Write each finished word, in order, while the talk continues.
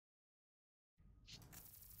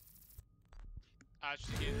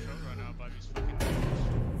actually getting shot right now by these fucking dudes.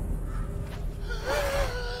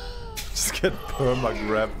 Just get perma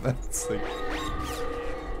grabbed. That's like.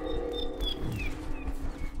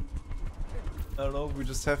 I don't know. We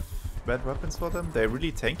just have bad weapons for them. They're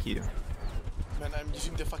really tanky. Man, I'm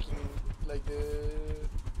using the fucking like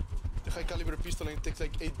the high caliber pistol and it takes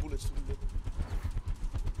like 8 bullets to kill them.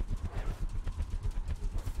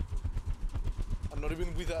 I'm not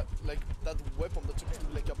even with that that weapon that's supposed to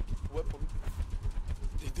be like a weapon.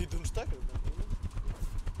 They don't stagger, man. You know?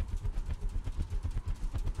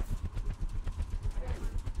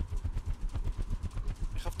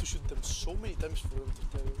 I have to shoot them so many times for them to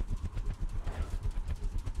stagger.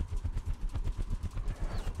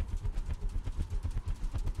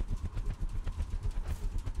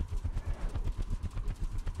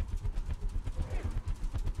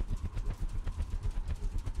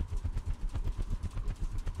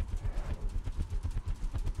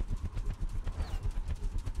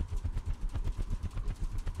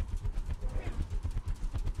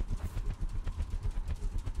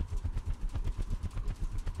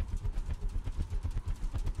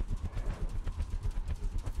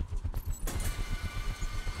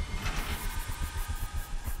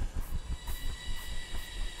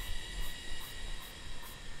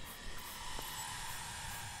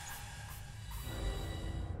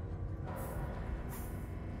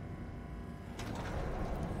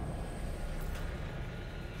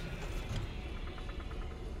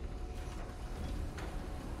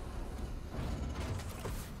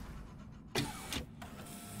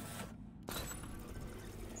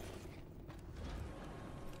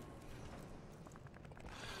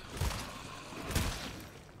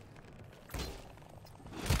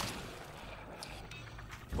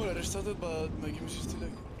 Well, I restarted, but my game is still like...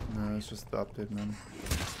 No, it's just the update, man.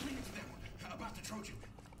 About the Trojan.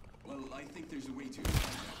 Well, I think there's a way to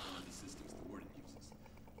extract one of the systems the Warden uses.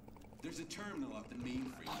 There's a terminal at the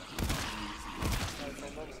mainframe that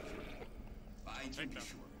I can be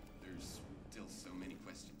sure. There's still so many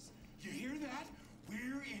questions. You hear that?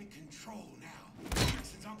 We're in control now.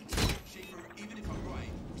 Access on the Trojan, Schaefer. Even if I'm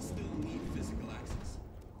right, we still need physical access.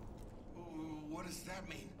 What does that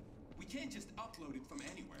mean? We can't just upload it from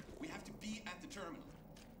anywhere. We have to be at the terminal.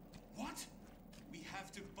 What? We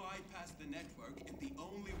have to bypass the network, and the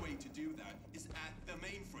only way to do that is at the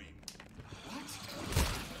mainframe. What?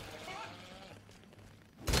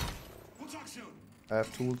 We'll talk soon. I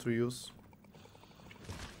have tool to use.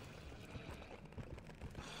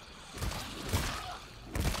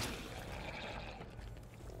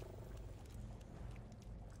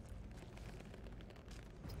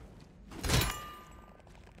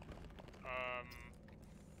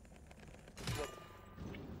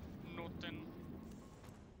 Nothing.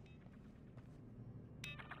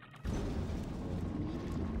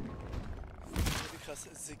 Because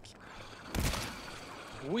the...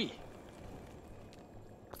 Oui.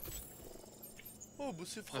 Oh, but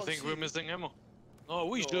c'est I français. think we're missing ammo. Oh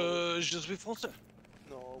oui, No. je suis français.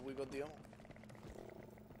 No, we got the ammo.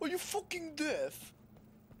 Are you fucking deaf?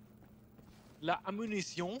 La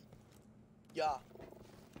ammunition. Yeah.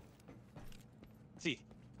 Si.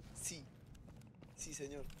 Si. Si,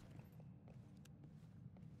 señor.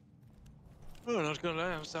 Oh, not gonna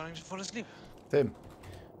lie, I'm starting to fall asleep. Same.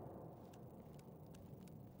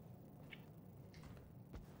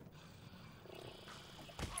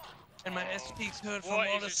 And my ass cheeks hurt from What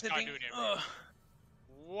all is the this guy sitting. doing here, bro?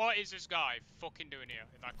 What is this guy fucking doing here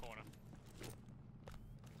in that corner?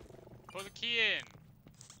 Put the key in.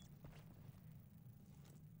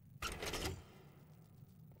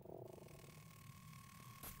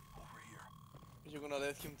 You're gonna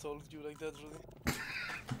let him talk to you like that, Rudy?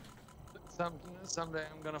 Someday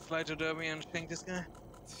I'm gonna fly to Derby and shank this guy.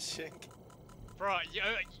 Shank. Bro,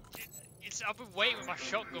 I've been waiting with my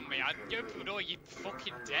shotgun, mate. You open the door, you're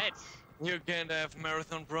fucking dead. You can't have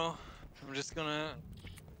marathon, bro. I'm just gonna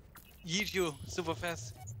yeet you super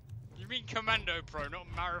fast. You mean commando pro, not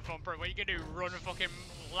marathon pro? What are you gonna do? Run a fucking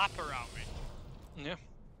lap around me? Yeah.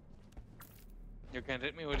 You can't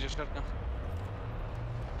hit me with your shotgun.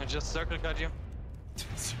 I just circle cut you.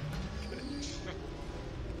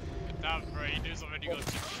 Damn, bro, you do something, you got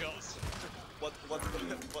 2 shots. What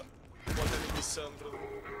enemy is bro?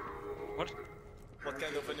 What? What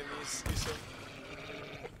kind of enemy is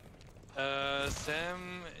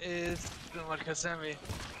Sam is... What can Sammy?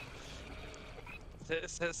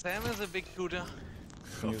 Sam is a big shooter.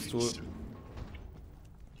 Use tool.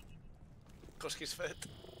 Cause he's fat.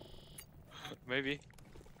 Maybe.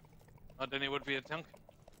 Or then he would be a tank.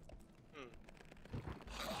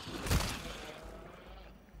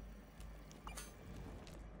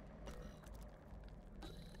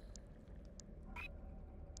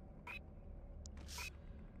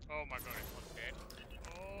 Oh my god, it's not dead.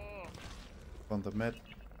 Oh. On the med.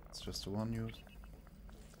 It's just the one use.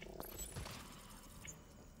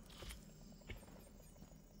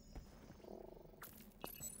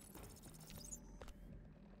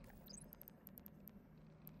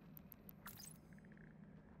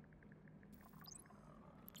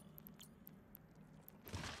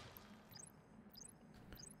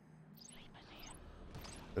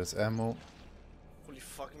 There's ammo. Holy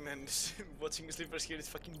fuck, man. Watching sleepers here is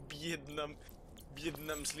fucking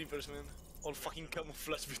Vietnam sleepers, man. All fucking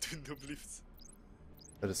camouflage between the lifts.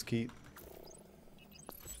 That is key.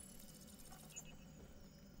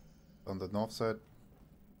 On the north side.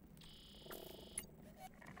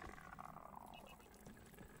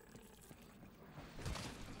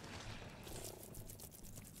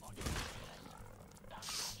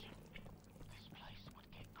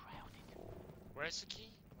 Where's the key?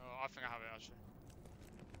 Oh, I think I have it actually.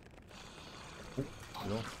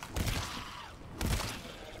 Hello.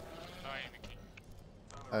 No, I ain't the key.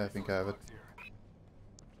 I think I have it.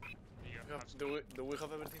 There you go. Have some- Do we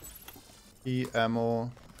have everything? Key,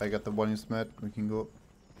 ammo. I got the one use med. We can go.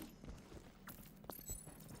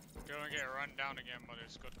 Go and get run down again, but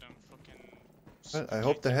it's got them fucking. Well, I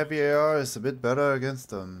hope the heavy AR is a bit better against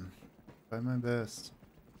them. Try my best.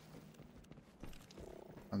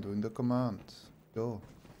 I'm doing the command. Go.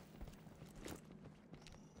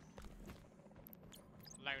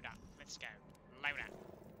 Load up. Let's go. Load up.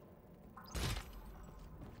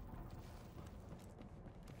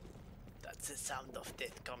 That's the sound of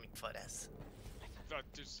death coming for us. That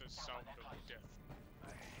is the sound of death.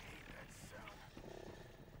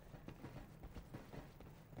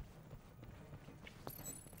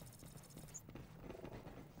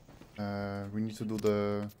 We need to do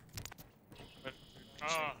the.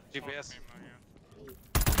 Oh, GPS. fuck me, man, yeah.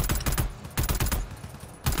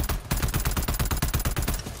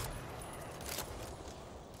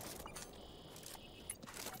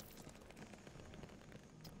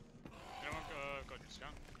 Anyone got this gun?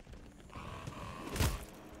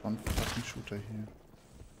 One fucking shooter here.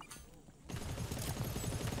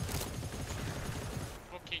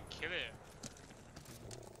 Fucking kill it.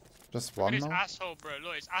 Just Look one at this now? asshole, bro.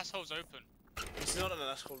 Look, his asshole's open. It's not an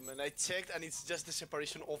asshole, man. I checked and it's just the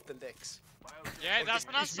separation of the legs. Yeah, Okay, that's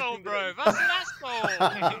an it's asshole, between the bro. legs. That's an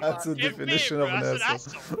asshole. That's the Give me, definition bro. of an That's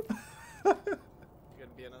asshole. You can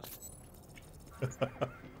be an asshole.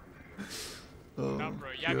 Oh, No, bro.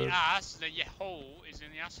 You have your God. ass, then your hole is in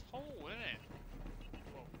the asshole, isn't it?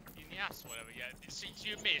 Well, in the ass, whatever. Yeah. See, to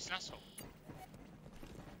you and me, it's an asshole.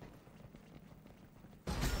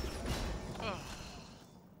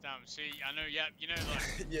 Damn. See, I know. Yeah, you know,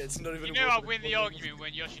 like, Yeah, it's not even you know, I worth win the it. argument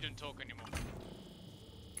when Yoshi doesn't talk anymore.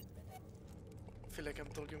 I feel like I'm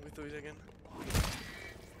talking with Luis again.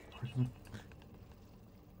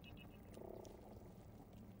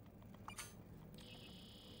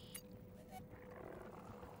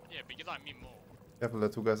 Yeah, but you like me more. Careful, there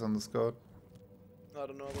are two guys on the scout. I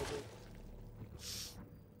don't know about that.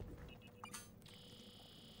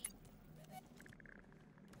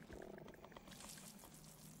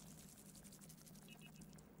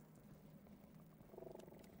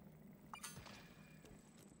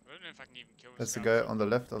 I don't know if I can even kill this That's the guy. guy on the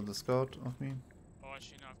left of the scout of me. Oh,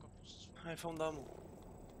 actually, no, I've got pistols. I found ammo.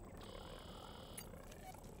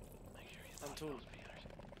 And tools.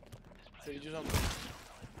 So you use ammo.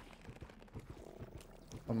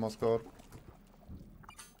 One more scout.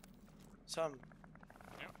 Sam.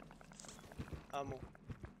 Yeah. Ammo.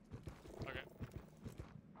 Okay.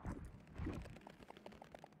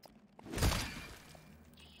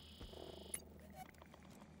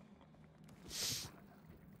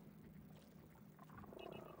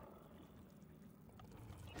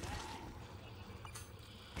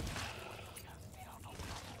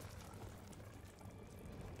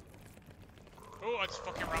 Oh, I just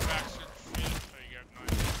fucking ran by accident. Shit. There you go.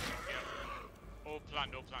 Nice. Yeah. All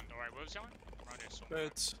planned, all planned. Alright, where was that one? Right here somewhere.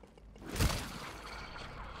 It's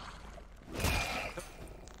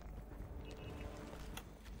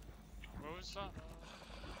Where was that?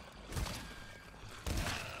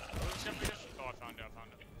 Where was that video? Oh, I found it, I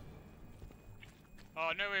found it.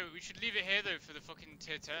 Oh, no, wait, we should leave it here, though, for the fucking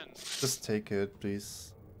tier 10. Just take it,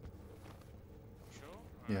 please.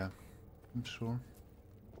 Sure? Yeah, I'm sure.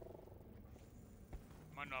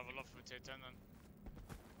 Might not have a lot for tier 10, then.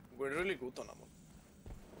 we're really good on ammo.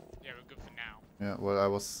 Yeah, we're good for now. Yeah, well, I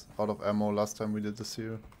was out of ammo last time we did this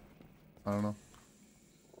here. I don't know.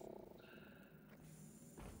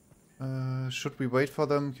 Should we wait for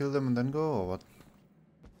them, kill them, and then go, or what?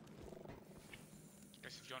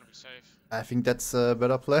 Guess if you want to be safe. I think that's a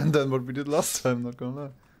better plan than what we did last time, not gonna lie.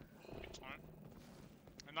 Alright.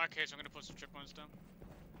 And that case, I'm gonna put some trip mines down.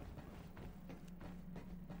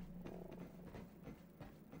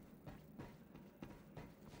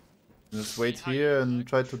 Just wait here and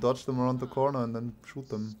try to dodge them around the corner and then shoot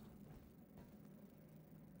them.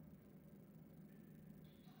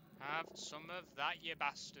 Have some of that, you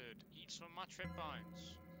bastard. Eat some of my trip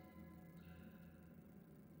mines.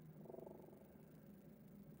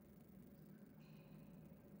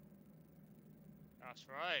 That's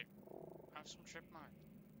right. Have some trip mines.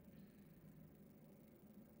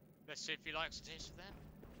 Let's see if he likes the taste of them.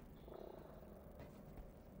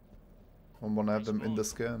 I wanna have them in the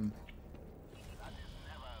scan.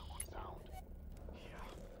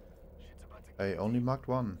 I only marked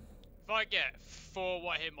one. If I get 4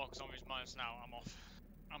 white hit marks on his mines now, I'm off.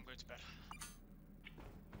 I'm going to bed.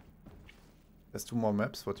 There's 2 more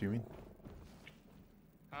maps, what do you mean?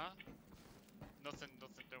 Huh? Nothing,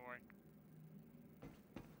 don't worry.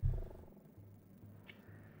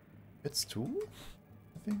 It's 2?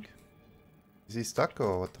 I think. Is he stuck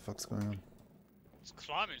or what the fuck's going on? It's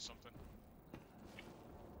climbing something.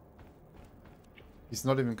 He's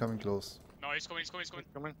not even coming close. No, he's coming.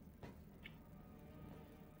 Coming.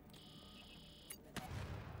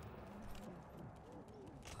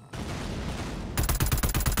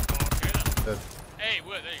 Okay then. Dead. Hey,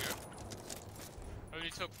 well, there you go.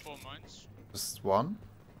 Only took 4 mines. Just 1?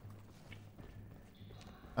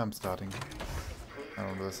 I'm starting. I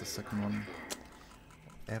don't know, there's a second one.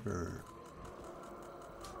 Ever.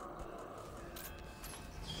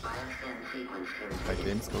 My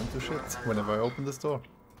game's going to shit whenever I open this door.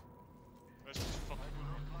 Let's just fucking...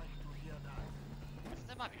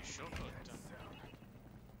 There might be a shortcut.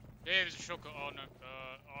 Yeah, there's a shortcut. Oh no.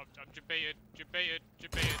 I'm debated.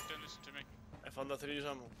 Don't listen to me. I found that 3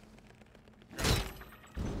 ammo.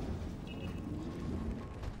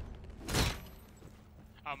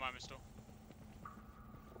 Oh, my mistake.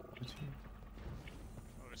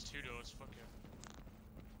 Oh, there's 2 doors. Fuck yeah.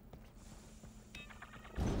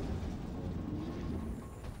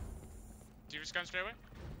 Do you scan straight away?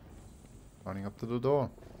 Running up to the door.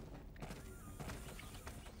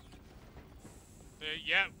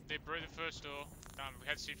 Yeah, they broke the first door. Damn, we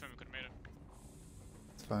had to see from we could have made it.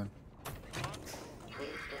 It's fine.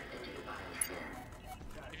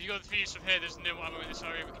 If you got the fuse from here, there's no ammo in this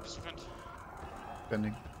area, we can just defend.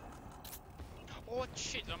 Bending. Oh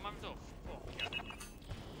shit, I'm ammed off. Fuck yeah.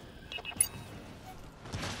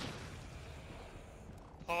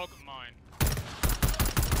 Hog mine.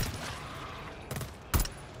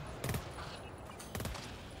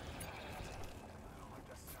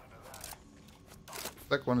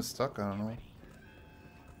 That one is stuck, I don't know.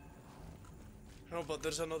 No, but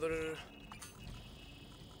there's another...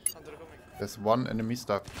 Hunter coming. There's 1 enemy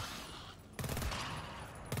stuck.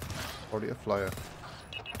 Already a flyer.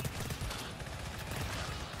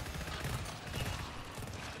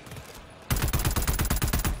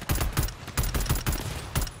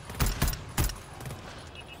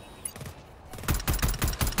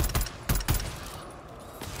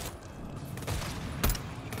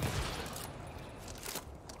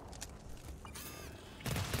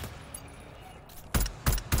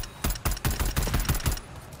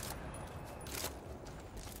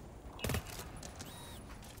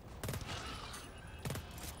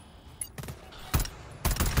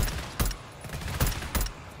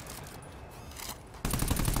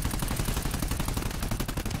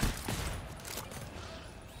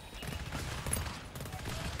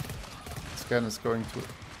 Scan is going to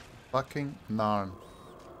fucking Narn.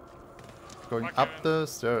 Going Okay. up the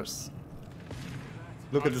stairs.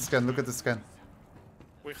 Look at the scan, look at the scan.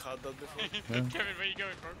 We had that before. Yeah. Kevin, where you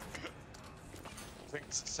going, bro? I think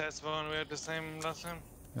successful and we had the same last time.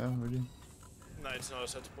 Yeah, really. No, it's not a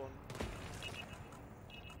set spawn.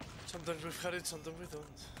 Sometimes we've had it, sometimes we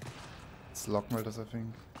don't. It's lock melters, I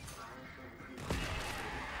think.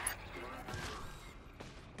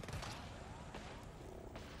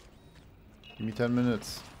 Give me 10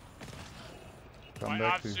 minutes. Come I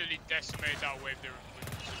back to you. absolutely decimated that wave there with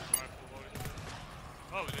precision rifle volley.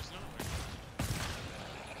 Oh, there's no way.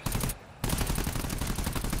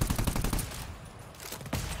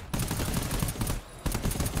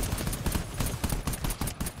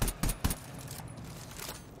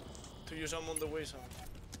 To use ammo on the way, Sam.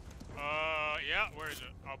 Yeah, where is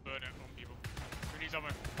it? I'll burn it on people. Who needs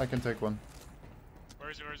ammo? I can take one.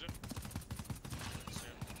 Where is it? Let's see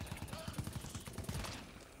it.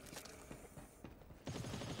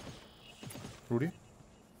 Rudy?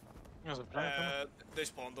 There's a planet coming. They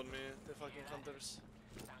spawned on me, the fucking hunters.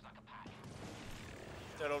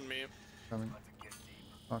 They're on me. Coming.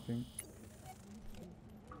 Marking.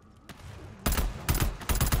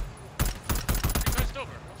 He pressed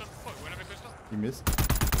over. What He missed.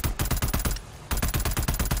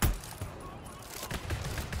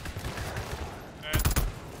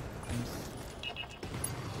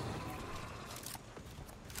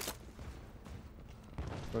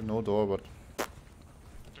 Well, no door, but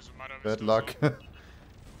Doesn't matter. if bad it's luck. not.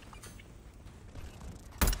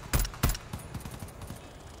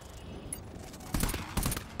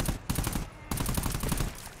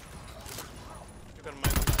 You can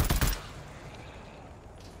mind.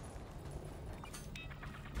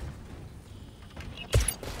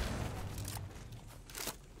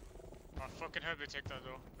 I fucking hope they take that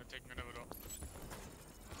door. They're taking another door.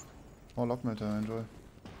 More lock meter, enjoy.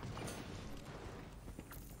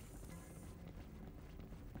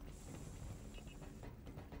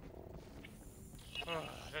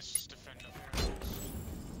 Let's just defend up here.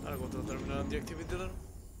 I'll go to the terminal and deactivate the alarm.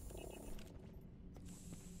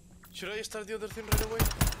 Should I start the other thing right away?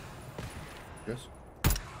 Yes.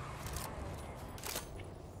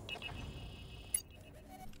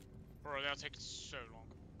 Bro, they'll take so long.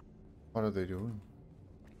 What are they doing?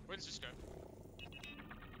 Where does this go?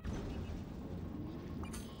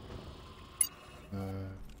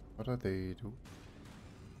 What are they doing?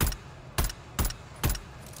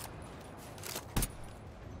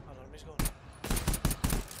 Alarm is gone.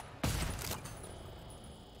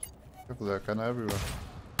 Careful, there are kinda everywhere.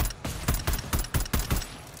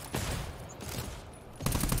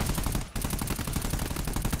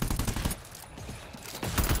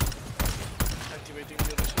 Activating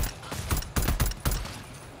the other side.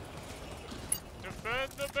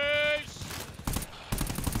 Defend the base!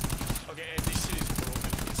 Okay, this shit is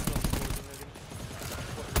broken. It's not working again.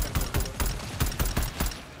 What we can go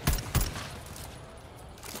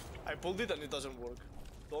over. I pulled it and it doesn't work.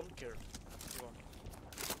 Don't care. Go on.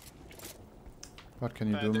 What can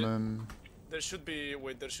you do, there- man? There should be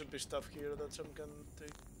there should be stuff here that some can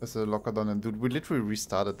take. There's a locker down, and dude, we literally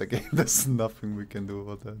restarted the game. There's nothing we can do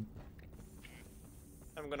about that.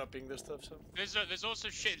 I'm gonna ping the stuff, so. There's also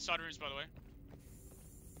shit inside rooms, by the way.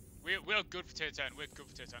 We're good for tier 10. We're good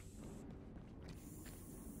for tier 10.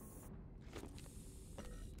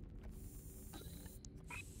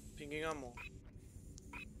 Pinging ammo.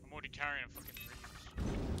 I'm already carrying a fucking 3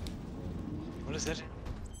 use. What is that?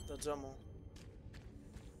 That's ammo.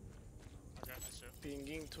 Okay, that's it.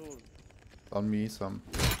 Pinging tool. On me, some.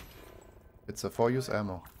 It's a 4-use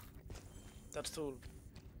ammo. That's tool.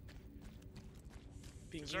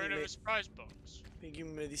 Is there another surprise box?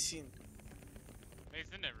 Pinging medicine.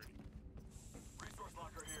 Nathan, never.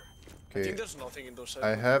 I Okay, think there's nothing in those sides.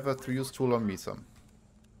 I have a 3-use tool on me, some.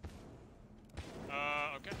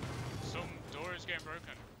 Okay. Some door is getting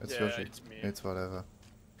broken. It's Yeah, Yoshi. it's me. It's whatever.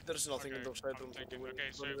 There's nothing in Okay, those side I'm rooms. thinking, Don't okay,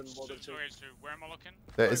 so, even bother checking. where am I looking?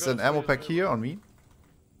 There I is got an ammo 3-use pack ammo. here on me.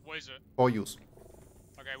 What is it? 4-use.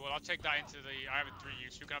 Okay, well I'll take that into the. I have a 3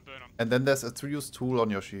 use. Who can I burn on? And then there's a 3-use tool on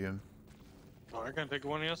Yoshi here. Oh, I can take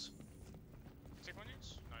one, yes. Take 1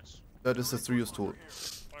 use. Nice. That is a 3-use tool.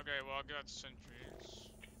 Okay, well I'll give that to sentries.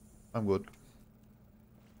 I'm good.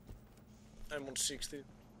 I'm on 60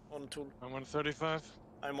 on tool. I'm on 35.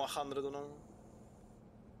 I'm 100 on ammo.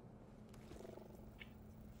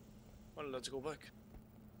 Well, let's go back.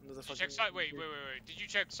 Into the Did you check side? Wait. Did you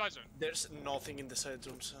check side zone? There's nothing in the side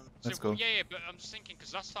zone, Sam. Let's So, go. Yeah, but I'm just thinking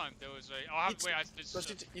because last time there was a. I'll have. It's- Wait,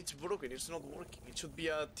 Because it's broken, it's not working. It should be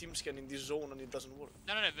a team scan in this zone and it doesn't work.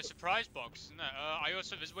 No, the surprise box, isn't it? I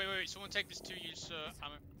also. There's, wait. Someone take this 2 use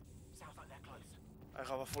ammo. I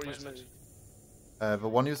have a 4-use medic. I have a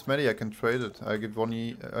 1-use medi, I can trade it. I give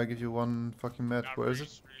you one fucking med. Nah, Where is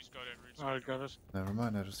it? Reese got it. Reese I got it. Never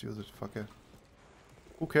mind, I just use it. Fuck it.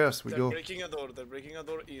 Who cares? We They're go. breaking a door. They're breaking a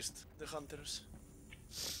door east. The hunters.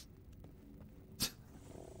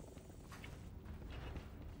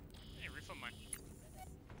 Hey, refund mine.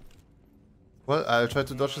 Well, I'll try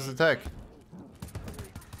to dodge his attack.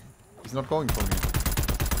 He's not going for me.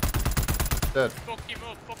 Dead. Fuck him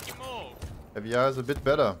up. Fuck him up. FVR is a bit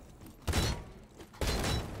better.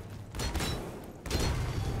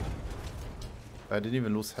 I didn't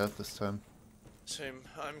even lose health this time. Same.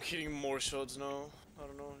 I'm hitting more shots now. I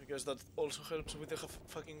don't know. I guess that also helps with the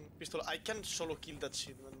fucking pistol. I can solo kill that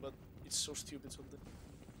shit, man, but it's so stupid sometimes.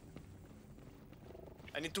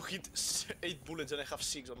 I need to hit 8 bullets and I have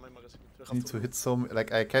 6 on my magazine. So I I have need to hit so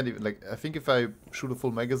like I can't even like I think if I shoot a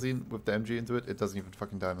full magazine with the MG into it, it doesn't even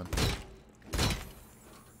fucking die, man.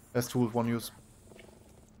 As tool, 1-use.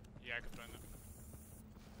 Yeah, I could burn that.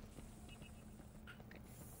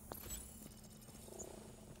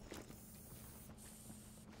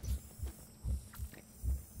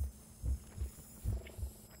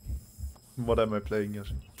 What am I playing,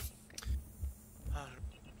 Yoshi? Ah,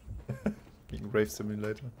 Being Rave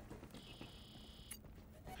Simulator.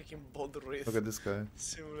 fucking bold wraith. Look at this guy.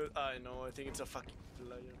 Similar. I know. I think it's a fucking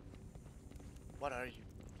player. What are you?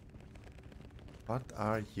 What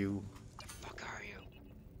are you? The fuck are you?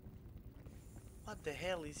 What the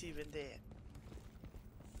hell is even there?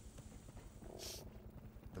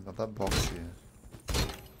 Another box here.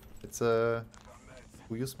 It's a...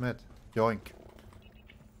 Who used med? Yoink.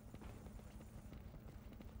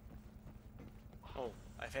 Oh,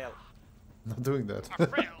 I fell. Not doing that.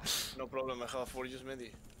 No problem. I have 4 use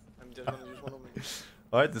medi. I'm just gonna use one of me.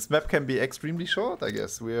 Alright, this map can be extremely short, I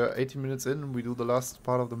guess. We are 18 minutes in, we do the last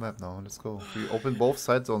part of the map now. Let's go. We open both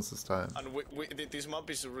side zones this time. And this map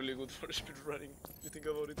is really good for speedrunning. You think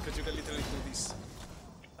about it, because you can literally do this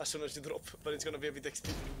as soon as you drop, but it's gonna be a bit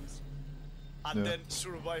extreme. And then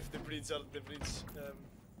survive the bridge thing as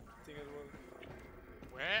well.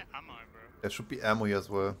 Where am I, bro? There should be ammo here as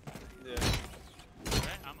well. Yeah.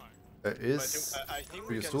 Where am I? There is... I think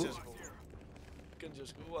we use can tool? just go. We can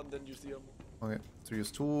just go and then use the ammo. Okay, to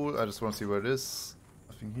use tool, I just want to see where it is.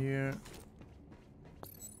 Nothing here.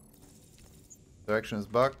 Direction is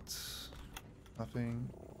bugged. Nothing.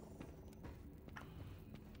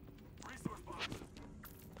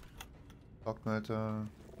 Block melter.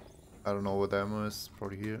 I don't know what the ammo is.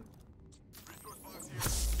 Probably here.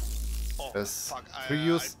 Oh, There's fuck. 3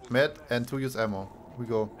 use med and 2 use ammo. We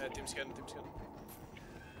go. Team scan, team scan.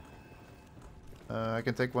 I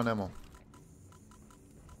can take 1 ammo.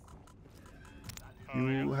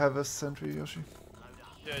 You have a sentry, Yoshi?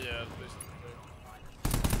 Yeah, please.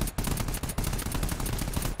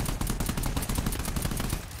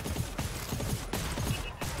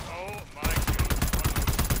 Oh my god.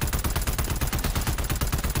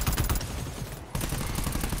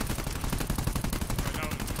 Right now,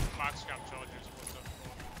 max cap charges. What the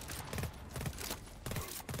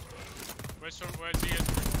fuck? Where's he at?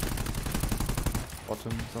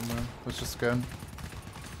 Bottom somewhere. Let's just scan.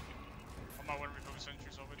 I might want to remove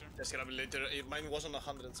sentries over there. That's gonna be later. Mine wasn't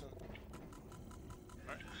 100, so.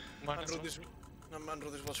 Mine Man as wrote well. this. No, man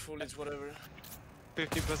wrote this was full. It's whatever.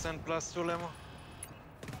 50% plus tool ammo.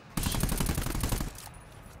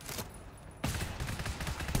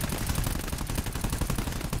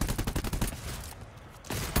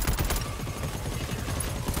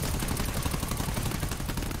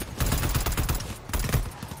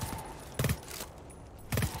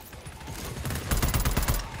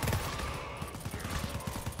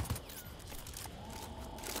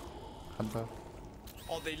 Hunter.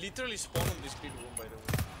 Oh, they literally spawn on this big room, by the way.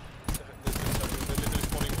 They're literally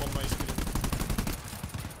spawning on my screen.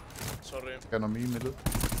 Sorry. Scan on me, middle.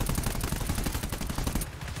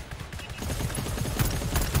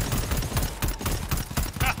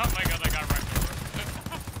 Oh my god, I got wrecked over.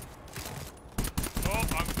 Oh,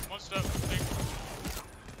 I'm monster thing.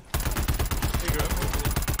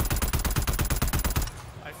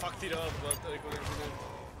 I fucked it up, but I couldn't do it.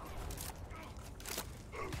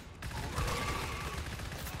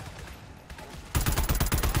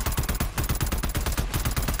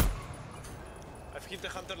 I've hit the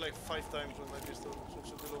hunter like 5 times with my pistol, so it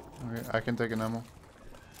should be low. Okay, I can take an ammo.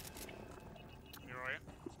 You're right.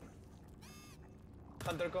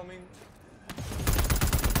 Hunter coming.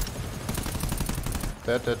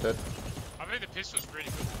 Dead. I think the pistol's really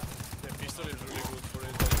good. The pistol is really good for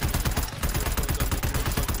it.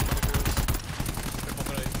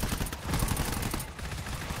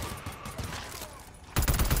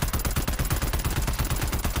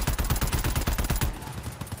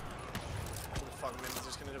 Fuck man, this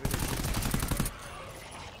is gonna be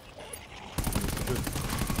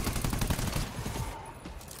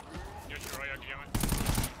You're right, I get it.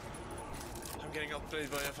 I'm getting outplayed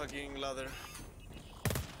by a fucking ladder.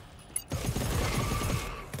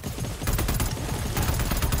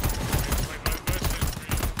 Wait, my burst is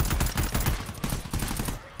really.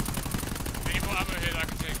 Any more ammo here that I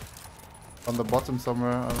can take? On the bottom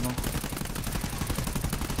somewhere, I don't know.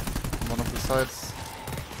 On one of the sides.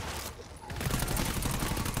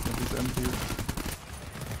 Maybe it's empty.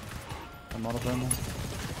 I'm out of ammo.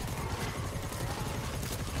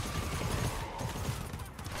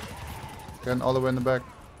 Again, all the way in the back.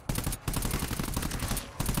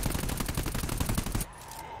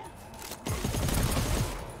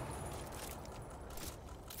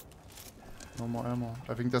 No more ammo.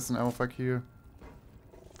 I think there's an ammo pack here.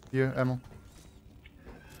 Here, ammo.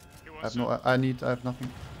 You I want have some? no. I have nothing.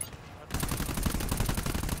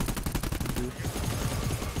 Thank you.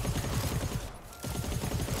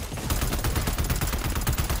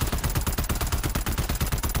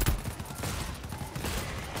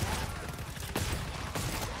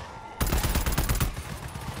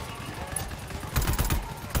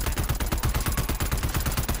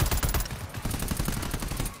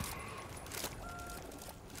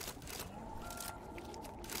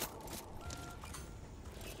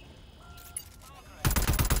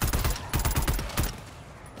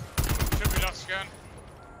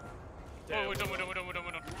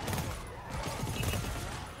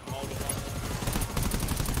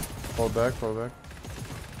 Fall back, fall back.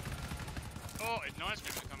 Oh, nice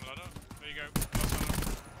maybe to come ladder. There you go. Last one.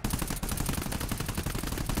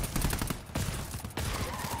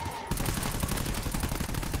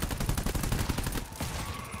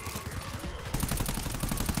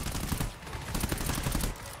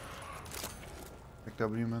 Back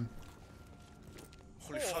W, man.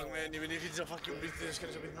 Holy fuck, man, even if it's a fucking bridge, there's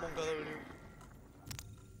gonna be a bit monk W.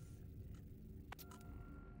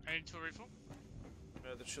 I need 2 refill.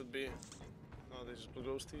 Yeah, there should be. No, there's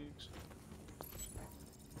glow sticks.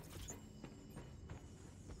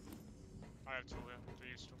 I have 2 here. 2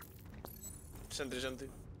 use 2. Sentry's empty.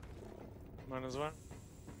 Mine as well.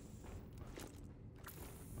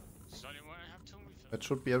 Sonny might have 2 refills. That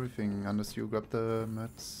should be everything, unless you grab the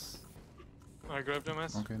mats. I grabbed them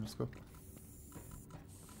as. Okay, let's go.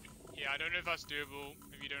 Yeah, I don't know if that's doable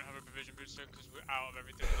if you don't have a provision booster because we're out of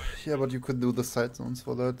everything. Yeah, but you could do the side zones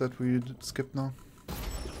for that we skipped now.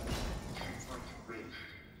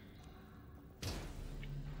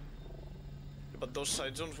 But those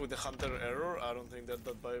side zones with the hunter error, I don't think they're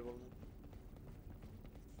that viable.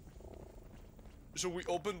 So we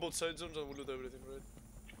open both side zones and we loot everything, right?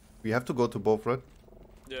 We have to go to both, right?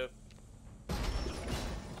 Yeah.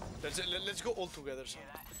 Let's go all together, son.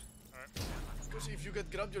 Alright. Because if you get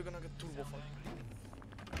grabbed, you're gonna get turbo fucked.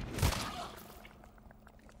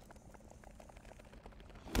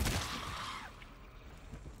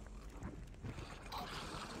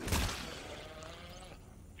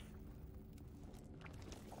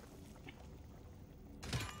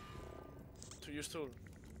 To use tool.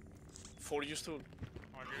 4 use tool.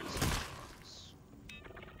 Oh, good.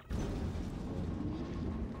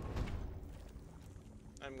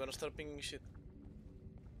 I'm gonna start pinging shit.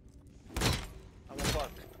 I'm a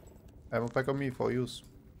fuck. Ammo pack on me for use.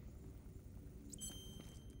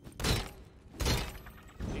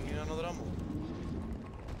 Pinging another ammo.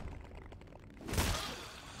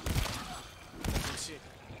 Let's see.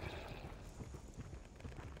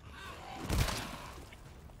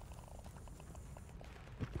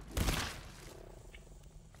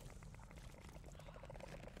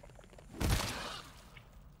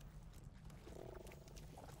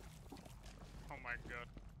 Oh my god.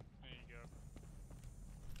 There you go.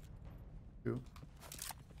 You.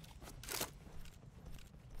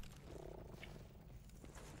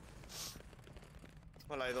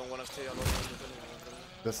 Well, I don't wanna stay alone. with anyone.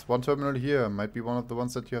 There's one terminal here, might be one of the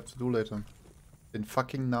ones that you have to do later. In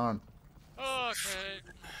fucking Narn. Okay.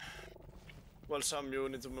 Well, Sam, you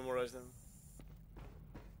need to memorize them.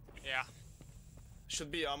 Yeah.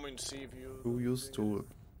 Should be ammo in C if you. Who use tool?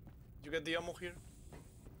 You get the ammo here?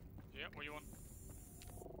 Yeah, what you want?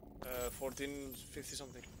 1450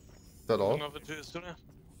 something. Is that all? Another 2 sooner.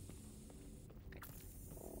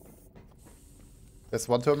 There's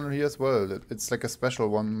one terminal here as well. It's like a special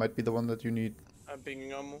one, might be the one that you need. I'm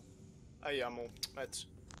pinging ammo. Ammo. Meds.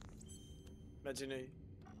 Meds in A.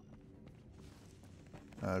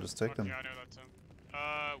 I'll just take them. Yeah, I know that term.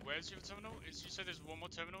 Where's your terminal? You said there's one more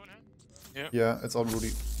terminal in here? Yeah, it's on Rudy.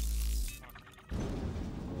 Okay.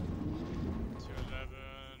 211.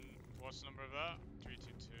 What's the number of that?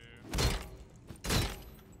 322.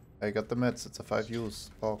 I got the meds, it's a 5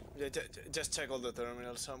 use. Oh. Yeah, just check all the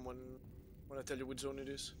terminals, Sam, when I tell you which zone it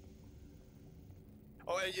is.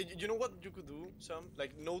 Oh, you know what you could do, Sam?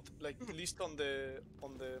 Like note, like list on the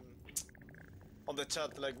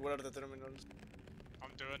chat, like where are the terminals?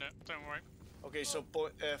 I'm doing it, don't worry. Okay, so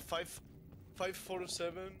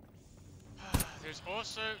 547. There's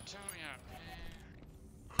also, yeah.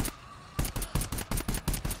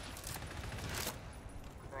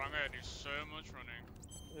 Bro, I'm gonna do so much running.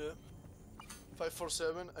 Yeah.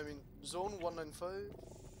 547. I mean, zone 195.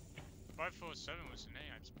 547 was an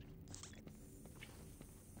AI speed.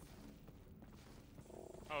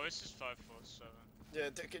 Oh, this is 547. Yeah,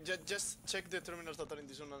 just check the terminals that are in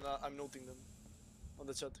this zone, and I'm noting them on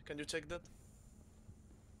the chat. Can you check that?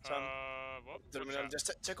 Sam, What? terminal. What's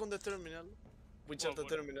that? Just check on the terminal. Which What- are the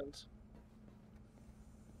what? terminals?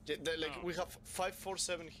 Yeah, like Oh. we have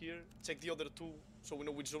 547 here. Check the other 2, so we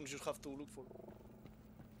know which zones you have to look for.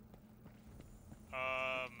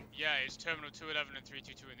 Yeah, it's terminal 211 and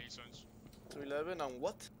 322 in these zones. 211 and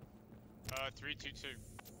what? 322.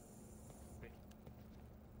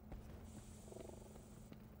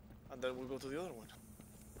 And then we go to the other one.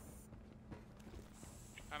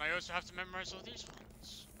 And I also have to memorize all these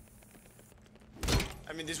ones.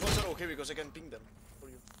 I mean, these ones are okay because I can ping them for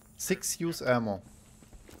you. 6 use ammo.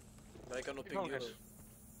 But I cannot Keep ping going, the guys. other.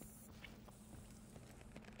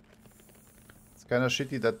 It's kinda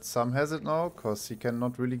shitty that Sam has it now, cause he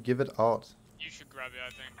cannot really give it out. You should grab it, I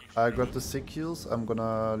think. You should I grab got it. the sick heals. I'm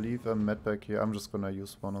gonna leave a med back here. I'm just gonna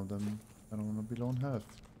use one of them. I don't wanna be lone half.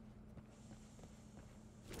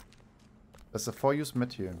 There's a 4-use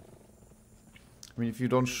med here. I mean, if you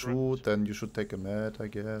don't shoot, then you should take a med, I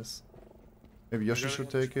guess. Maybe Yoshi should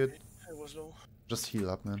take it. I was low. Just heal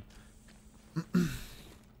up, man.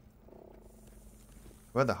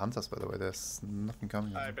 Where are the hunters, by the way? There's nothing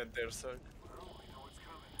coming. I bet they're stuck.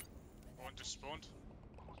 One just spawned.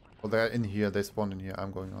 Oh, they're in here. They spawned in here.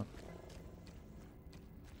 I'm going out.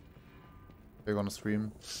 They're gonna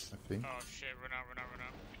stream, I think. Oh shit, run out, run out, run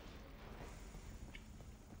out.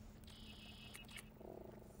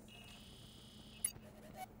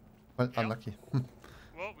 Well, Yeah. unlucky.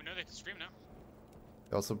 Well, we know they can stream now.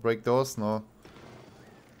 They also break doors, no.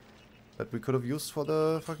 That we could have used for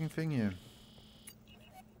the fucking thing here.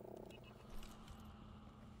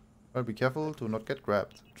 Well, be careful to not get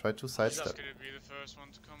grabbed. Try to That's sidestep. gonna be the first one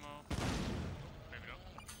to come out. Maybe not.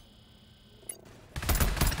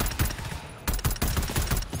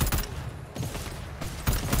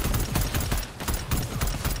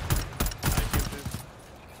 I killed it.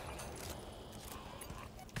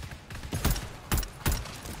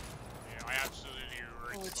 Yeah, I absolutely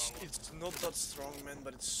ripped Oh, that one. it's not that strong, man,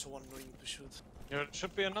 but it's so annoying to shoot. There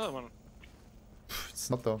should be another one. It's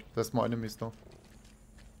not though. There's more enemies though.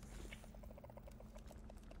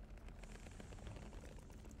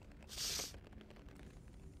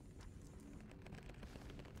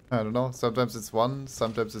 I don't know. Sometimes it's 1,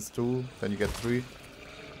 sometimes it's 2, then you get 3.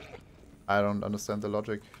 I don't understand the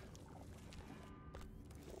logic.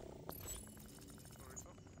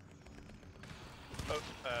 Oh,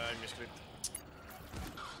 I misclicked.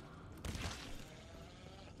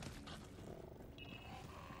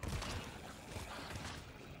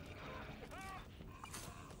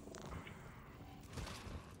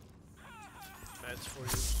 That's for you.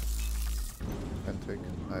 Can take.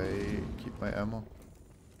 I keep my ammo.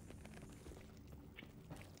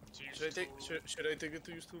 So use Should I take? tool. Should I take it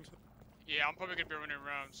to use tools? Yeah, I'm probably gonna be running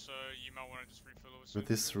around, so you might want to just refill those. But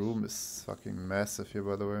this room is fucking massive here,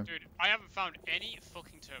 by the way. Dude, I haven't found any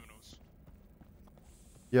fucking terminals.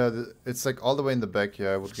 Yeah, it's like all the way in the back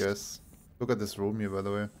here, I would guess. Look at this room here, by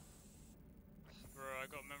the way. Bro, I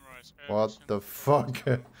got memorized. every What single the fuck?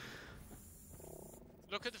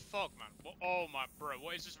 Look at the fog, man. What, oh my, bro,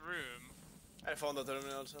 what is this room? I found the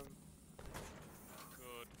terminal, son.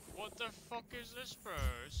 Good. What the fuck is this, bro?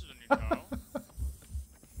 This is a new tile.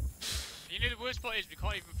 You know the worst part is we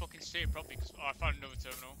can't even fucking see it properly because I found another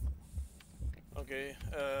terminal. Okay.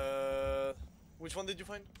 Which one did you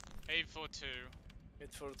find? 842.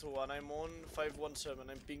 842, and I'm on 517.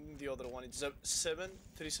 I'm pinging the other one. It's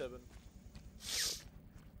 737.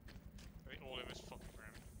 All in this fucking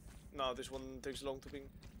room. No, this one takes long to ping.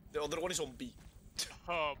 The other one is on B.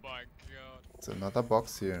 Oh my god. It's another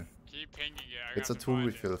box here. Keep pinging it. It's a tool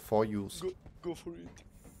refill, 4 use. Go for it.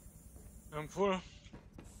 I'm full.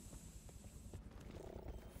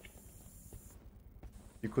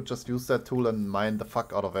 You could just use that tool and mine the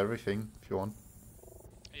fuck out of everything if you want.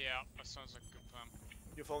 Yeah, that sounds like a good plan.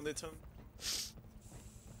 You found it, son?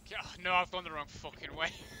 Yeah, no, I've gone the wrong fucking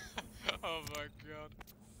way. Oh my god.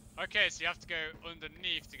 Okay, so you have to go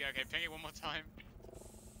underneath to go. Okay, ping it one more time.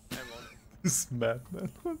 I'm on. This is mad,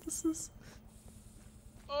 man. What is this?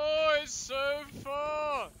 Oh, it's so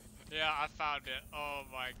far! Yeah, I found it. Oh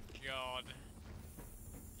my god.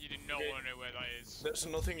 You do not Okay. want to know where that is. There's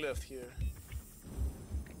nothing left here.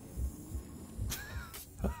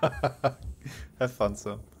 Have fun,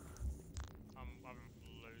 sir. I'm having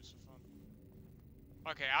loads of fun.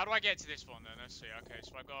 Okay, how do I get to this one then? Let's see. Okay,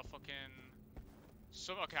 so I got a fucking...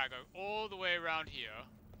 okay, I go all the way around here.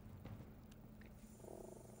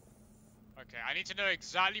 Okay, I need to know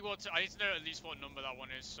exactly what... I need to know at least what number that one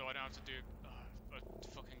is, so I don't have to do a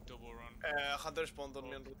fucking double run. Hunter spawned on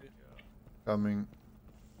me and Rudy. Coming.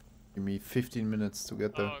 Give me 15 minutes to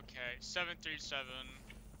get there. Okay, 737.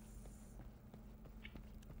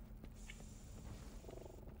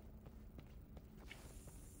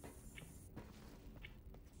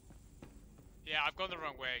 Yeah, I've gone the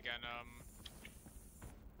wrong way again.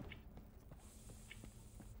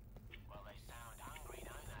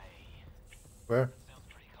 Where?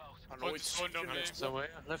 I know Hunter it's spawned on me. Somewhere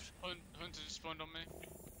left. Hunter just spawned on me.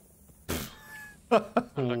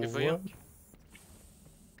 Lucky for you. What?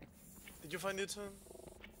 Did you find it, son?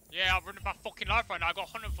 Yeah, I'm running my fucking life right now. I got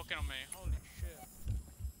Hunter fucking on me. Holy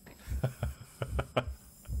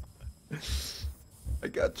shit. I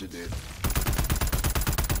got you, dude.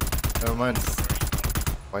 Never mind.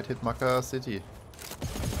 White hit Maka City.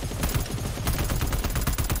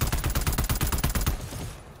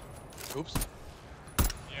 Oops.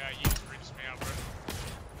 Yeah, you just rinsed me out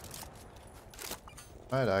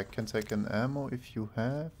Right, I can take an ammo if you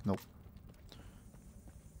have. Nope.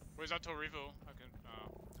 Where's that Torrivo? I can.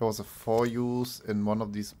 There was a 4-use in one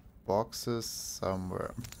of these boxes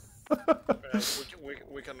somewhere.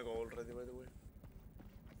 We can go already, by the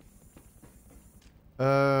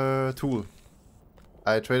way. Tool.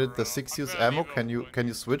 I traded the Bro, 6-use I'm gonna ammo. leave it Can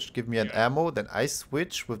you switch? Give me an Yeah. ammo, then I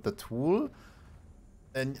switch with the tool.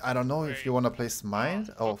 And I don't know if you wanna place mine.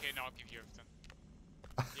 Oh, Okay, no, I'll give you everything.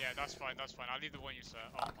 Yeah, that's fine, that's fine. I'll leave the one you said.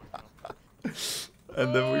 Oh my god.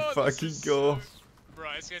 and then we Oh, this fucking is go. so-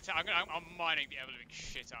 Bro, it's gonna I'm mining the ever living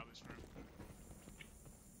shit out of this room.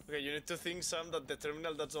 Okay, you need to think, Sam, that the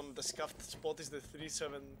terminal that's on the scuffed spot is the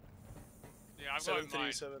 37. Yeah, I've got it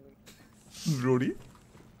mine. 737. Rudy,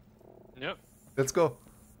 Yep. let's go.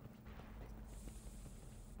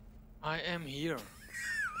 I am here.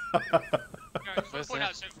 No, Where's point that?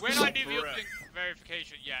 out, so when I do the uplink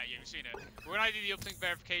verification, yeah, you've seen it. When I do the uplink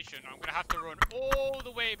verification, I'm gonna have to run all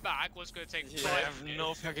the way back. What's gonna take Yeah. I 5 have minutes.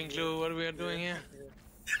 no fucking clue what we are doing here.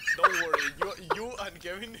 Don't worry, you and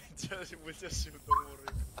Kevin will just shoot, don't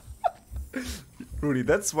worry. Rudy,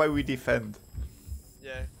 that's why we defend.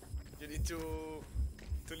 Yeah, you need to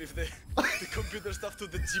leave the computer stuff to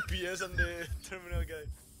the GPS and the terminal guy.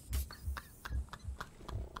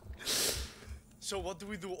 So what do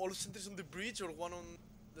we do? All sentries on the bridge or one on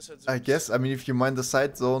the side zones? I guess, I mean, if you mine the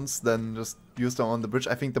side zones, then just use them on the bridge.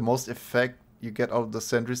 I think the most effect you get out of the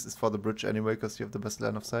sentries is for the bridge anyway, because you have the best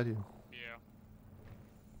line of sight here. Yeah.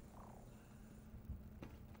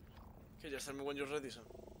 Okay, just tell me when you're ready, Sam.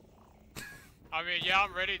 I mean, yeah,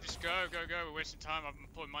 I'm ready. Just go. We're wasting time. I'm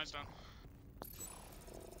putting mines down.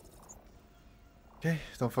 Okay,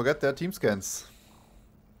 don't forget there are team scans.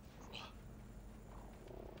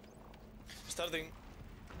 Starting.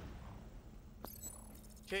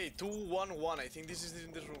 Okay, 211. I think this is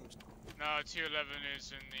in this room. No, 211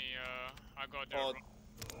 is in the. I got there. Oh,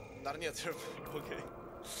 Narnia turf. Okay.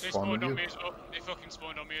 They Spawn spawned on on you. me as well. They fucking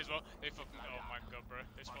spawned on me as well. They fucking. Oh my god, bro.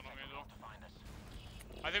 They spawned on me as well.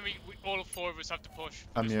 I think we all 4 of us have to push.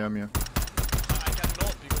 I'm here, I'm here. I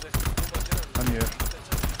cannot because I have too much energy. I'm here. I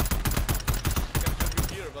can help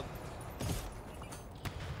you here, but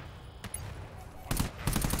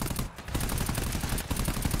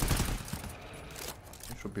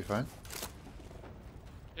You should be fine.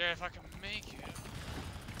 Yeah, if I can make it.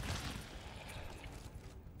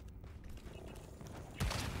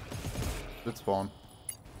 Let's spawn.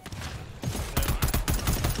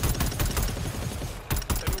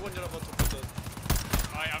 tell me when you're about to put that.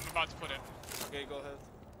 I'm about to put it. Okay, go ahead.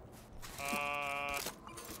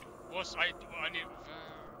 What's I need.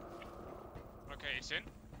 Okay, it's in.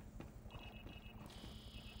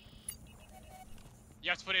 You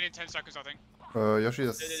have to put it in 10 seconds, I think. Yoshi,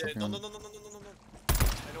 that's Yeah. second No. one. I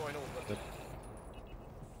know. But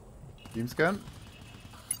Team scan? On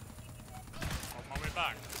my way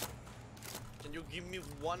back. can you give me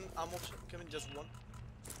one ammo, Kevin? Just one.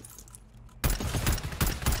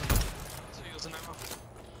 So use an ammo.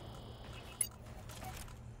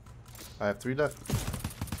 I have 3 left.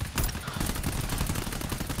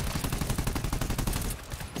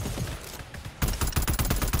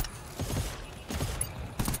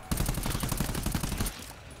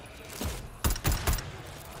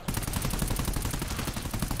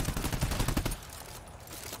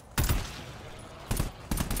 I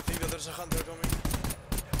think that there's a hunter coming.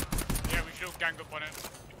 Yeah, we should all gang up on it.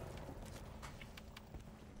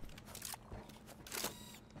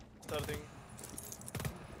 Starting.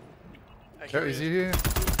 I There, hear is you. he here?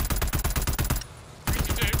 3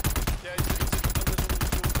 to 2. Yeah, it's on the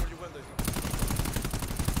zone where you went, I think.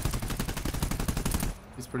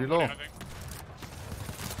 He's pretty low. I think.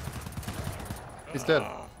 He's dead.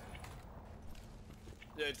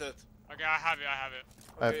 Yeah, it's dead. Okay, I have it.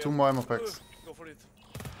 I have 2 more ammo packs. Go for it.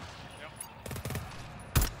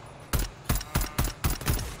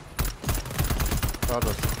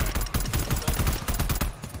 Chargers.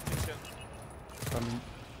 Things can.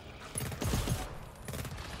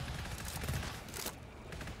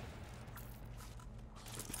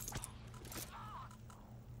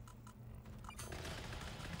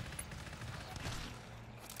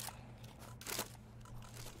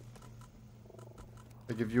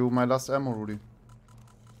 I give you my last ammo, Rudy.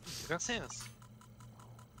 Gracias.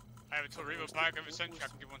 I have a Torrivo bag of a sentry. I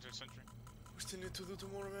can give one to a sentry. We still need to do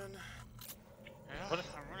tomorrow, man. Yeah, What?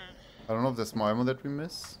 I'm running. I don't know if there's more ammo that we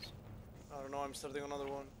missed. I don't know, I'm starting another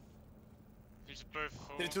one. These are both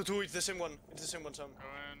full. 322, it's the same one. It's the same one, Sam. Go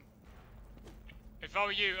in. If I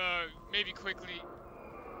were you, maybe quickly.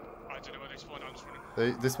 I don't know where they spawned. I'm just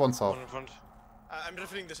running. This one's south. One in front. I'm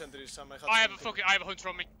referring the sentries, Sam. I have a hunter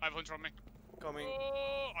on me. Coming.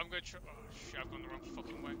 Oh, I'm gonna try. Oh shit, I've gone the wrong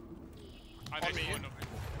fucking way. I On know it's me. going up me.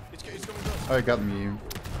 It's coming close. Oh, he got me.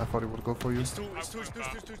 I thought he would go for you. It's two.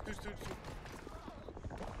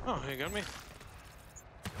 Oh, he got me.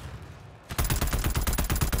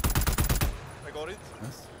 I got it.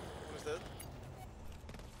 Yes. One is dead.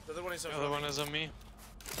 The other one is The other one is on me.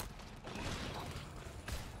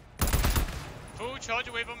 Full charge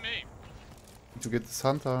wave on me. Need to get this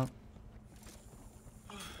hunter.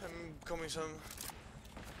 I'm coming, Sam.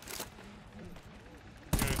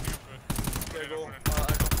 Good, good. Okay, go. Run it. I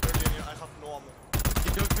have barely any. I have no ammo. He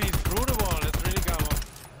took me through the wall. Let's really go.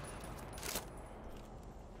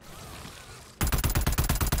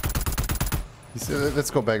 He's, let's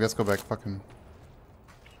go back, fuck him.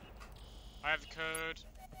 I have the code.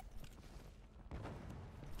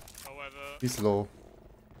 However. He's low.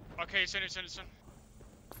 Okay, send it.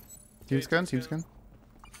 Team scan. God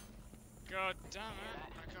damn it.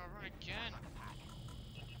 I gotta run again.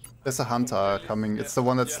 There's a hunter coming. It's the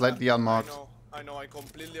one that's slightly unmarked. I know. I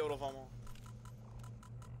completely out of ammo.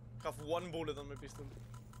 I have one bullet on my pistol.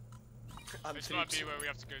 And This three might be chips. where we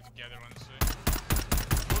have to go together, honestly.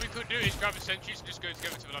 What we could do is grab the sentries and just go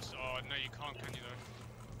together to the last. Oh, no, you can't, can you, though?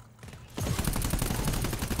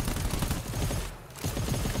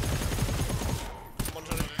 Come on,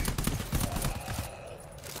 Johnny.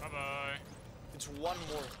 Bye bye. It's one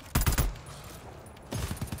more.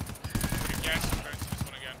 Good guess, I'm going to this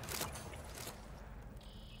one again.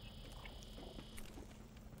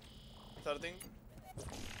 Starting.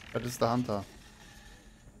 That is the hunter.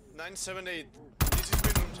 978. This is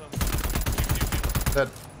win room, Sam. Dead.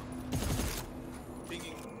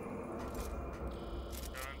 Pinging.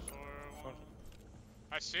 Going for one.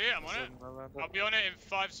 I see it, I'm on it. I'll be on it in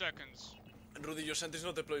 5 seconds. And Rudy, your sentry's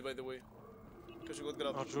not deployed, by the way. Because you got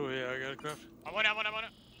grabbed. Oh, true, yeah, I got grabbed. I'm on it.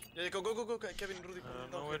 Yeah, go. Kevin, Rudy.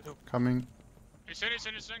 Nowhere to. Coming. It's in,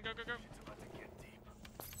 go.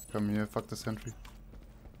 Come here, fuck the sentry.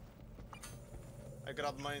 I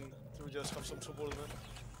grabbed mine to just have some support, man.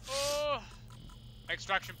 Oh!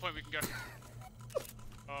 Extraction point, we can go.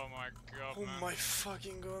 Oh my god, Oh man. my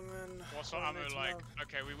fucking god, man. What's our ammo like?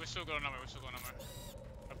 Okay, we're still going ammo,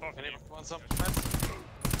 Apart from you. Anyone want some?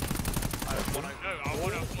 I want No, I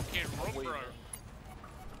want a fucking rock, Wait. bro.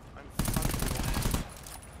 I'm fucking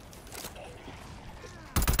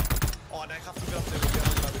Oh, and I have to grab the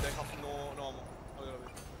grab it. I have no ammo. I'll grab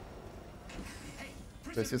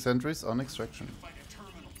it. Place your sentries on extraction. Find a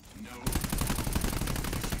terminal. No. It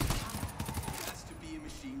has to be a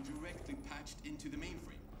machine directly patched into the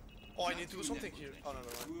mainframe. Oh, I need to do something here. Oh, no.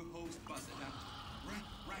 Through a host bus adapter. Right.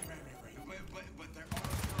 But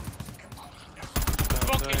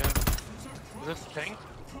there are Is this tank?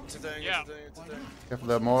 It's a thing, Yeah. it's a thing. Careful,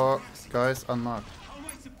 there are more guys unmarked. How am I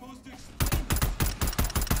supposed to explain this? I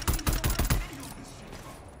mean, no one can handle this shit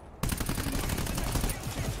from.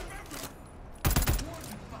 Wars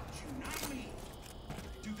and fucked you, not me.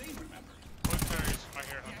 Do they remember? What carries? I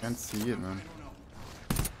hear it. Can't see it, man. I don't know.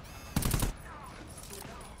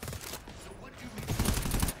 So what do we do?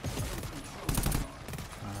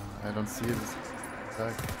 I don't see it.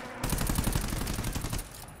 Attack.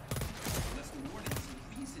 Unless the warden has a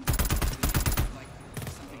reason to believe, like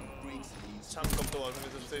something breaks and needs Sam, come to us. We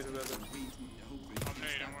need to stay together. wait and hope it I'm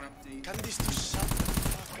ready, don't worry. update. Can these two shut the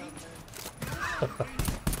fuck up, man?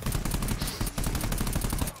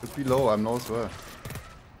 It's below, I'm no swear.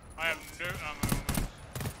 I have no ammo.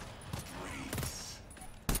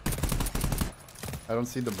 I don't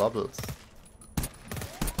see the bubbles.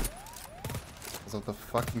 Because of the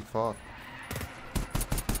fucking fog.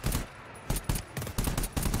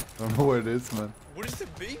 I don't know where it is, man. Where is the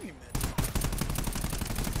baby, man?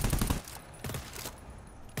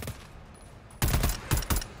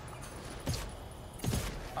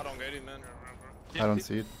 I don't get it, man. I don't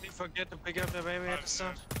see it. Did you forget to pick up the baby at the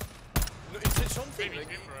start? No, it's something Baby like,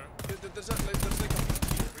 in, bro. there's like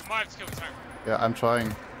a We might have to kill the tank. Yeah, I'm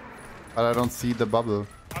trying. But I don't see the bubble.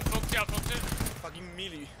 I fucked it. fucking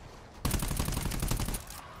melee.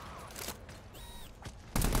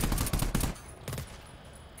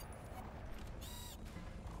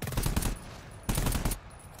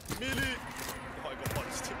 Melee! Oh, I got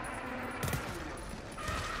punched.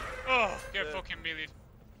 Oh, get fucking meleeed.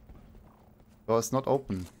 Oh, it's not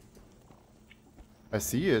open. I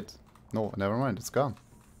see it. No, never mind, it's gone.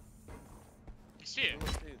 You see it?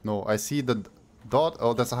 No, I see the dot.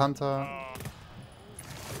 Oh, there's a hunter. Oh,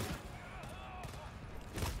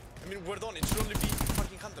 I mean, we're done. It should only be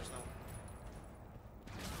fucking hunters now.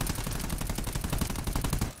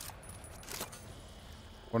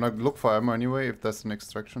 Wanna look for ammo anyway if there's an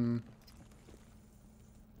extraction.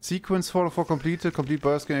 Sequence 404 completed. Complete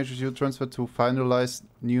bioscan HSU transfer to finalize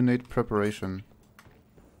neonate preparation.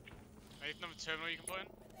 Anything on the terminal you can put in?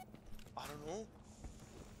 I don't know.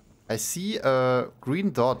 I see a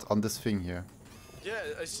green dot on this thing here. Yeah,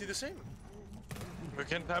 I see the same. We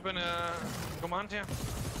can type in a command here.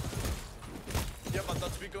 Yeah, but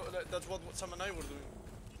that's because that's what Sam and I were doing.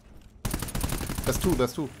 That's two,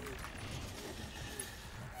 that's two.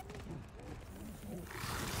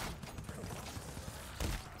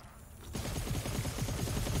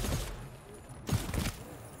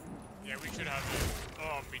 Yeah, we should have it.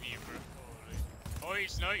 Oh, mini, bro. Holy. Oh,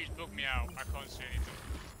 he's no, he's booked me out. I can't see anything.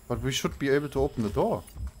 But we should be able to open the door.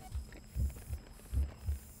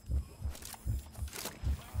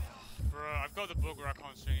 Bro, I've got the booger, I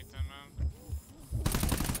can't see anything, man.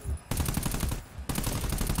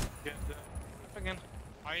 Get again.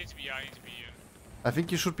 I need to be in. I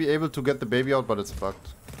think you should be able to get the baby out, but it's bugged.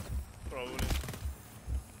 Probably.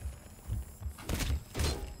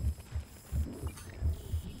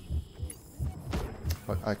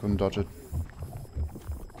 But I couldn't dodge it.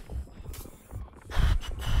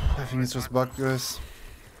 I think it's just bugged, guys.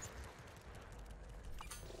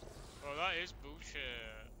 Bro, that is bullshit.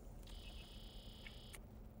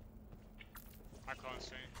 I can't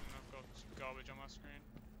see anything, I've got garbage on my screen.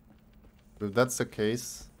 If that's the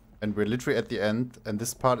case, and we're literally at the end, and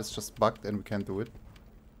this part is just bugged and we can't do it.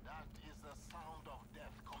 That is the sound of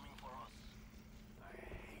death coming for us. I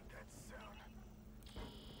hate that sound.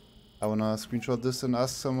 I wanna screenshot this and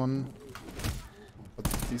ask someone. But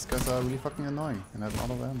these guys are really fucking annoying and have a lot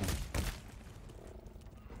of ammo.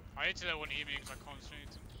 I need to let one hit me because I can't see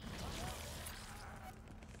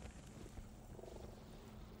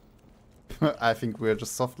anything. I think we're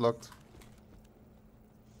just soft locked.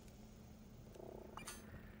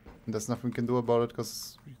 And there's nothing we can do about it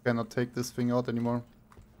because we cannot take this thing out anymore.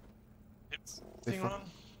 It's They thing fu- on.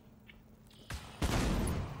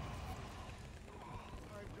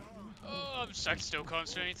 Oh, I'm stuck, still can't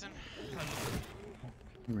see anything.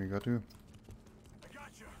 We got to. I got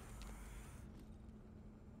you.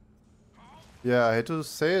 Yeah, I hate to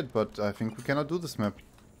say it, but I think we cannot do this map.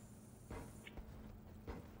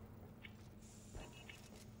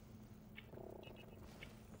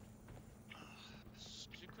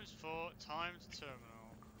 Sequence 4, time to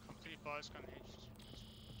terminal. Complete bioscan H.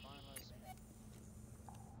 Finalize.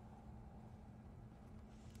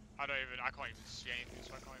 I can't even see anything,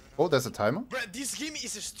 so I can't even. Oh, there's a timer? Bruh, this game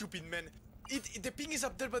is stupid, man. The ping is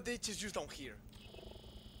up there, but they just use down here.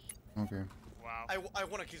 Okay. Wow. I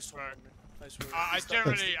wanna kill someone, Right. man. I swear. I It's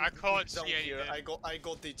generally, I can't down see here. anything. I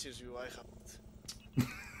got the HSU. I have it.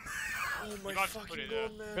 Oh my You guys put fucking it there.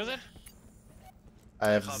 god, man. Really? I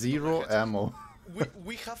have have zero no ammo.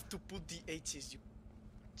 We have to put the HSU.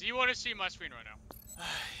 Do you want to see my screen right now?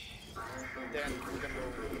 Then we can go.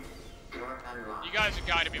 You guys are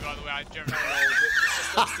guiding me, by the way. I generally.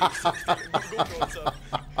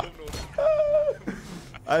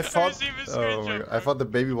 I thought. see this Oh screen my jump, god. I bro. thought the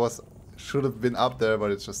baby should have been up there,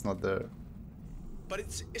 but it's just not there. But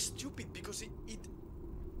it's stupid because it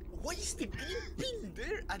why is the green pin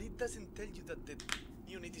there and it doesn't tell you that the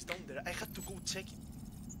neonate is down there? I had to go check it.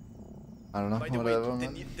 I don't know. By the Whatever, way,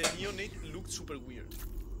 man. the neonate looked super weird.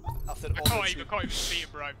 After I all can't that even shit. see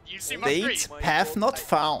it, bro. You see my Date screen? path not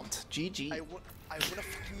found. GG. I wanna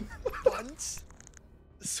fucking punch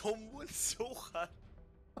someone so hard.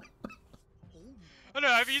 Oh no,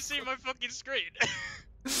 have you seen my fucking screen?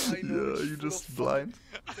 I know, it's Yeah, you full just of blind.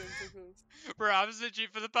 tentacles. Bro, I was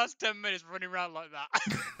legit for the past 10 minutes running around like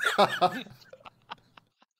that.